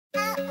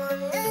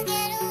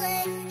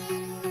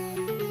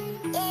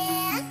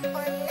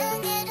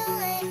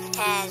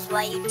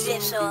why you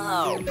dip so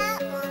hard? I'm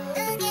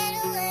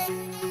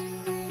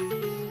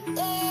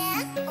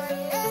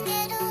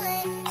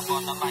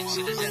on the mic,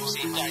 so there's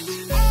MC Dight.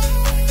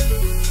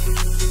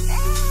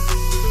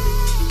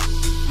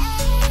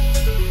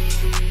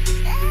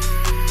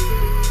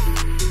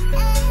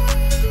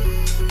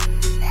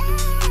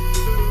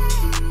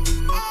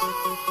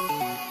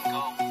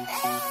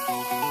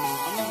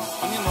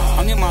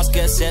 On your marks,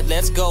 get set,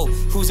 let's go.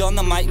 Who's on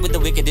the mic with the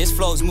wickedest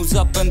flows? Moves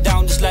up and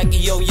down just like a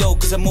yo-yo,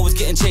 cause I'm always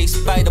getting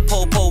chased by the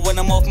po-po. When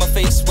I'm off my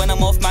face, when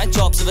I'm off my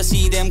chops, if I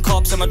see them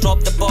cops, I'ma drop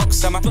the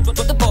box. I'ma drop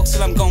the box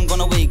till I'm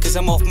gone away, cause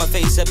I'm off my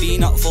face. I've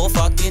been up for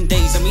fucking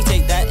days, and we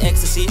take that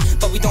ecstasy,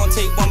 but we don't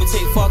take one, we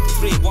take fucking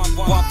three. One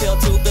pill,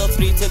 two pill,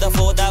 three to the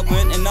four. That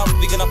weren't enough,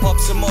 we gonna pop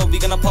some more, we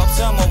gonna pop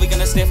some more. We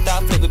gonna sniff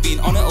that flick, we've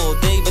been on it all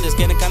day, but it's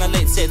getting kinda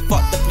late. Said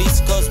fuck the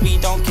police, cause we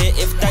don't care.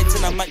 If Dight's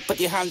in the mic, put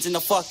your hands in the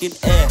fucking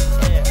air.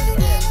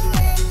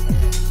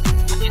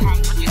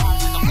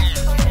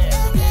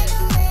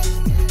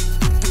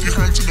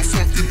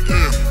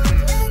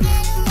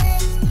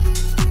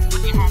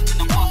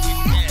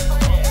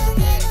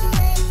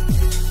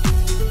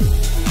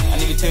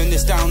 Turn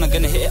this down, I'm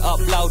gonna hit it up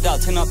loud. I'll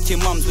turn up to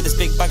your mums with this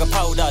big bag of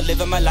powder.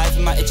 Living my life,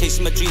 I'm out here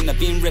chasing my dream. I've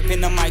been ripping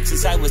the mic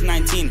since I was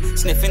 19.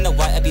 Sniffing the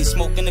white, I've been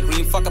smoking the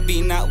green. Fuck, I've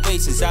been that way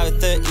since I was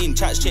 13.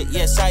 Chat shit,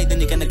 yes, then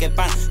you're gonna get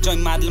banned.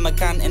 Join Madeline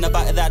McCann in the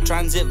back of that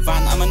transit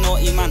van. I'm a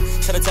naughty man,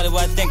 said I tell you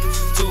what I think.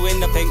 2 in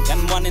the pink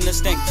and 1 in the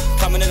stink.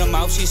 Coming in the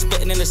mouth, she's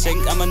spitting in the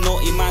sink. I'm a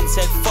naughty man,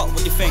 said fuck, what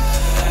do you think?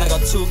 And I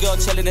got 2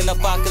 girls chilling in the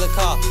back of the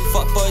car.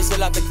 Fuck boys, they'll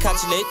have to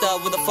catch you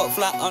later. With a foot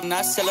flat on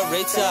that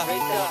accelerator.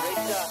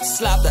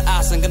 Slap the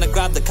ass, I'm gonna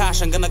grab the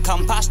cash. I'm gonna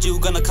come past you,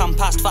 gonna come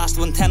past fast.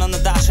 110 on the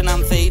dash and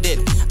I'm faded.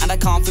 And I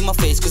can't feel my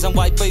face cause I'm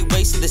white boy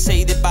wasted. They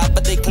say they're bad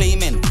but they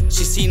claiming.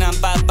 She seen I'm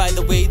bad by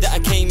the way that I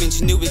came in.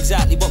 She knew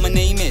exactly what my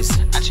name is,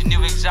 and she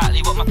knew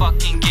exactly what my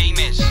fucking game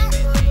is.